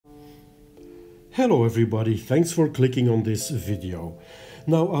Hello everybody, thanks for clicking on this video.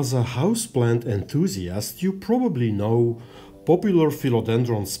 Now, as a houseplant enthusiast, you probably know popular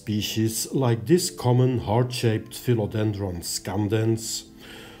philodendron species like this common heart-shaped philodendron scandens,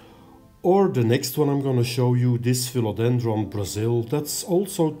 or the next one I'm gonna show you, this philodendron Brazil that's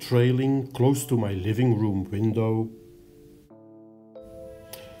also trailing close to my living room window.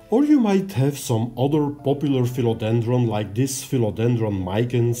 Or you might have some other popular philodendron like this philodendron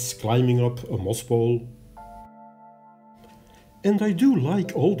migrans climbing up a moss pole. And I do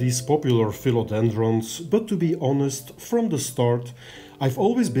like all these popular philodendrons, but to be honest, from the start, I've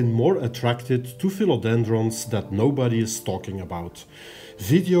always been more attracted to philodendrons that nobody is talking about.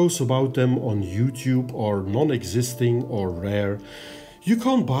 Videos about them on YouTube are non-existing or rare. You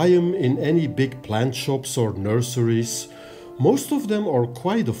can't buy them in any big plant shops or nurseries. Most of them are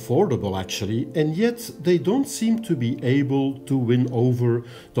quite affordable actually, and yet they don't seem to be able to win over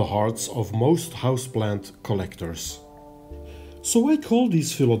the hearts of most houseplant collectors. So I call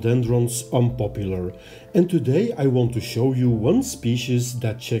these philodendrons unpopular, and today I want to show you one species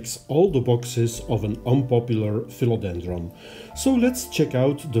that checks all the boxes of an unpopular philodendron. So let's check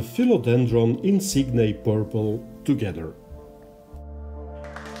out the philodendron insigne purple together.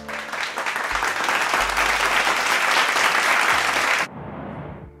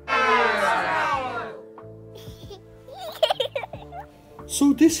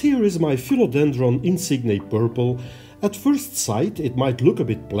 So this here is my philodendron insigne purple. At first sight it might look a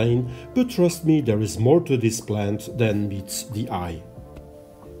bit plain, but trust me, there is more to this plant than meets the eye.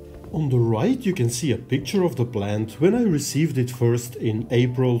 On the right you can see a picture of the plant when I received it first in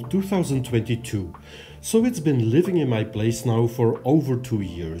April 2022. So it's been living in my place now for over 2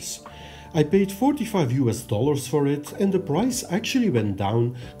 years. I paid $45 for it, and the price actually went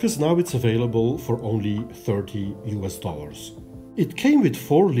down because now it's available for only $30. It came with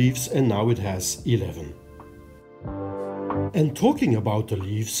 4 leaves and now it has 11. And talking about the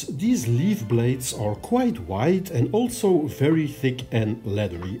leaves, these leaf blades are quite wide and also very thick and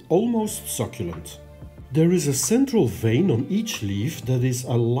leathery, almost succulent. There is a central vein on each leaf that is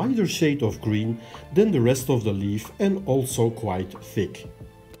a lighter shade of green than the rest of the leaf and also quite thick.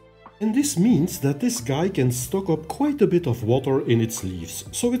 And this means that this guy can stock up quite a bit of water in its leaves,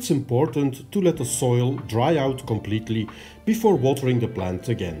 so it's important to let the soil dry out completely before watering the plant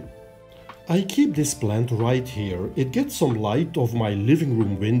again. I keep this plant right here. It gets some light of my living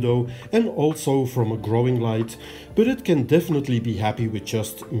room window and also from a growing light, but it can definitely be happy with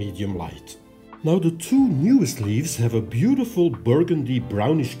just medium light. Now the 2 newest leaves have a beautiful burgundy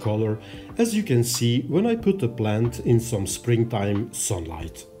brownish color, as you can see when I put the plant in some springtime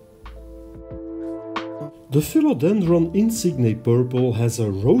sunlight. The philodendron insigne purple has a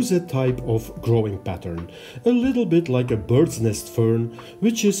rosette type of growing pattern, a little bit like a bird's nest fern,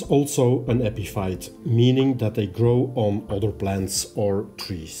 which is also an epiphyte, meaning that they grow on other plants or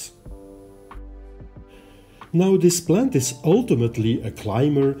trees. Now this plant is ultimately a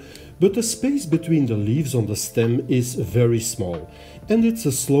climber, but the space between the leaves on the stem is very small, and it's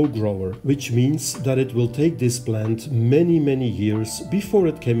a slow grower, which means that it will take this plant many years before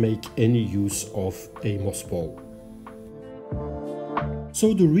it can make any use of a moss pole.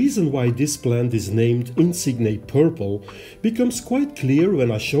 So the reason why this plant is named insigne purple becomes quite clear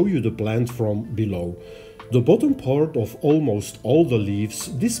when I show you the plant from below. The bottom part of almost all the leaves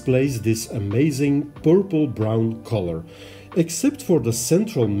displays this amazing purple-brown color, except for the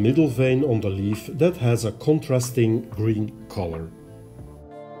central middle vein on the leaf that has a contrasting green color.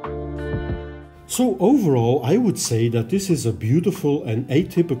 So overall, I would say that this is a beautiful and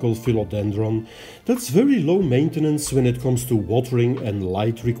atypical philodendron that's very low maintenance when it comes to watering and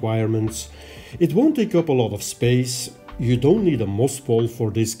light requirements. It won't take up a lot of space. You don't need a moss pole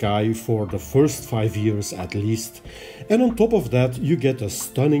for this guy for the first 5 years at least. And on top of that, you get a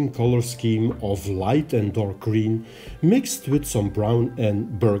stunning color scheme of light and dark green mixed with some brown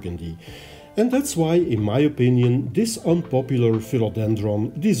and burgundy. And that's why, in my opinion, this unpopular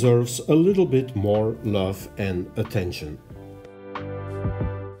philodendron deserves a little bit more love and attention.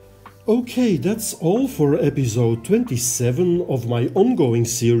 Okay, that's all for episode 27 of my ongoing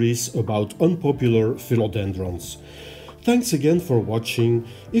series about unpopular philodendrons. Thanks again for watching.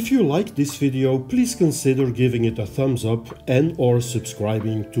 If you liked this video, please consider giving it a thumbs up and or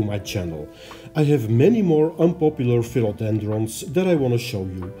subscribing to my channel. I have many more unpopular philodendrons that I want to show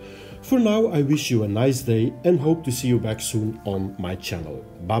you. For now, I wish you a nice day and hope to see you back soon on my channel.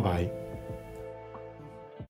 Bye bye.